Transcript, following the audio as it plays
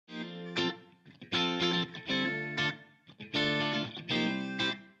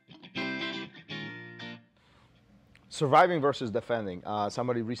Surviving versus defending.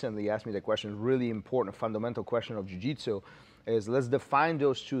 Somebody recently asked me the question, really important, fundamental question of Jiu-Jitsu, is let's define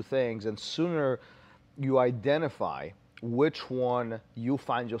those two things, and sooner you identify which one you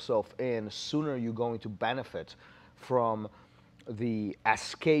find yourself in, sooner you're going to benefit from the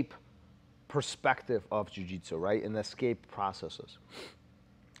escape perspective of Jiu-Jitsu, right? And escape processes.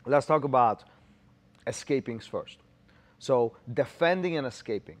 Let's talk about escapings first. So defending and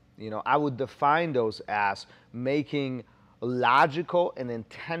escaping, I would define those as making logical and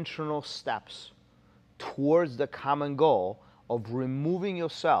intentional steps towards the common goal of removing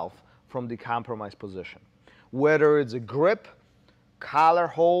yourself from the compromised position. Whether it's a grip, collar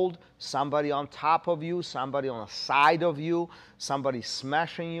hold, somebody on top of you, somebody on the side of you, somebody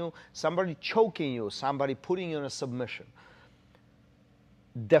smashing you, somebody choking you, somebody putting you in a submission.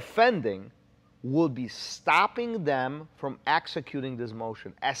 Defending will be stopping them from executing this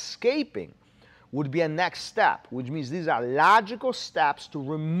motion. Escaping would be a next step, which means these are logical steps to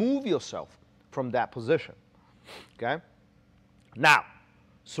remove yourself from that position. Okay? Now,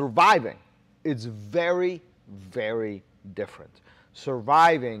 surviving, it's very, very different.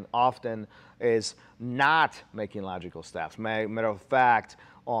 Surviving often is not making logical steps. Matter of fact,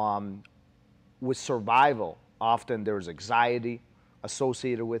 with survival, often there's anxiety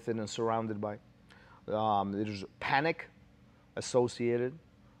associated with it and surrounded by. There's panic associated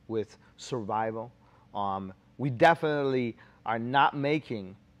with survival. We definitely are not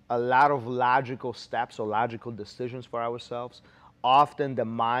making a lot of logical steps or logical decisions for ourselves. Often the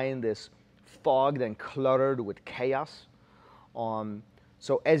mind is fogged and cluttered with chaos.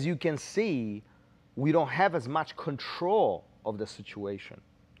 So as you can see, we don't have as much control of the situation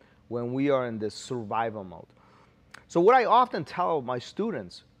when we are in this survival mode. So what I often tell my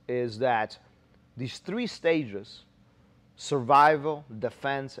students is that these three stages, survival,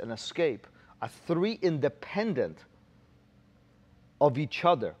 defense, and escape, are three independent of each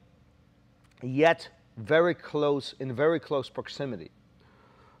other, yet in very close proximity.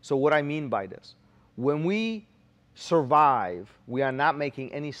 So what I mean by this, when we survive, we are not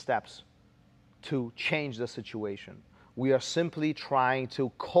making any steps to change the situation. We are simply trying to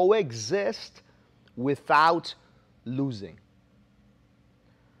coexist without losing.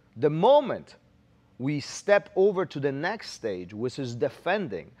 The moment we step over to the next stage, which is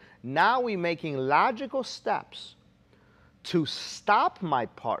defending, now we're making logical steps to stop my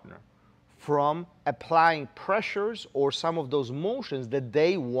partner from applying pressures or some of those motions that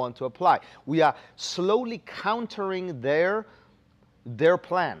they want to apply. We are slowly countering their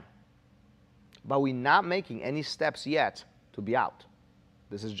plan, but we're not making any steps yet to be out.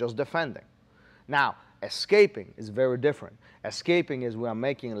 This is just defending. Now, escaping is very different. Escaping is we are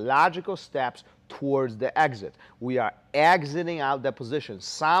making logical steps towards the exit. We are exiting out the position.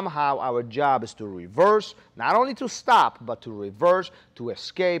 Somehow our job is to reverse, not only to stop, but to reverse, to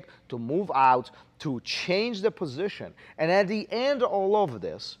escape, to move out, to change the position. And at the end of all of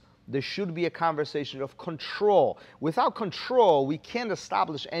this, there should be a conversation of control. Without control, we can't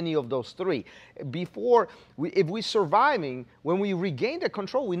establish any of those three. If we're surviving, when we regain the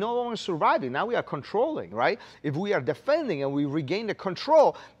control, we're no longer surviving. Now we are controlling, right? If we are defending and we regain the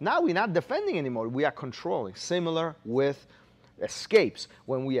control, now we're not defending anymore. We are controlling. Similar with escapes.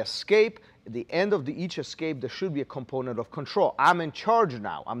 When we escape, at the end of each escape, there should be a component of control. I'm in charge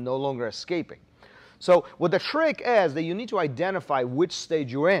now. I'm no longer escaping. So what the trick is that you need to identify which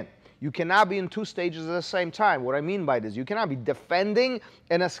stage you're in. You cannot be in two stages at the same time. What I mean by this, you cannot be defending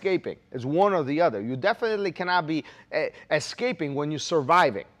and escaping. It's one or the other. You definitely cannot be escaping when you're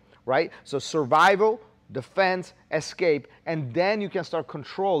surviving, right? So survival, defense, escape, and then you can start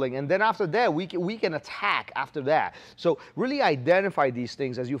controlling. And then after that, we can attack after that. So really identify these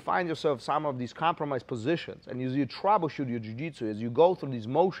things as you find yourself some of these compromised positions, and as you troubleshoot your jiu-jitsu, as you go through these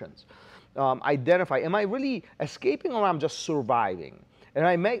motions, identify, am I really escaping or am I just surviving? And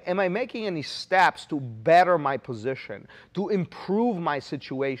am I making any steps to better my position, to improve my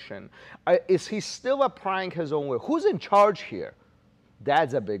situation? Is he still applying his own way? Who's in charge here?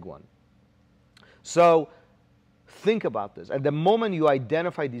 That's a big one. So think about this. At the moment you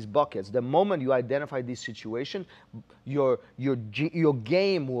identify these buckets, the moment you identify these situations, your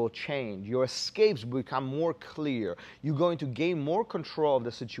game will change. Your escapes become more clear. You're going to gain more control of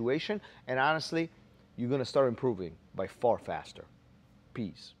the situation, and honestly, you're going to start improving by far faster.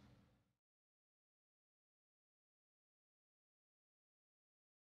 Peace.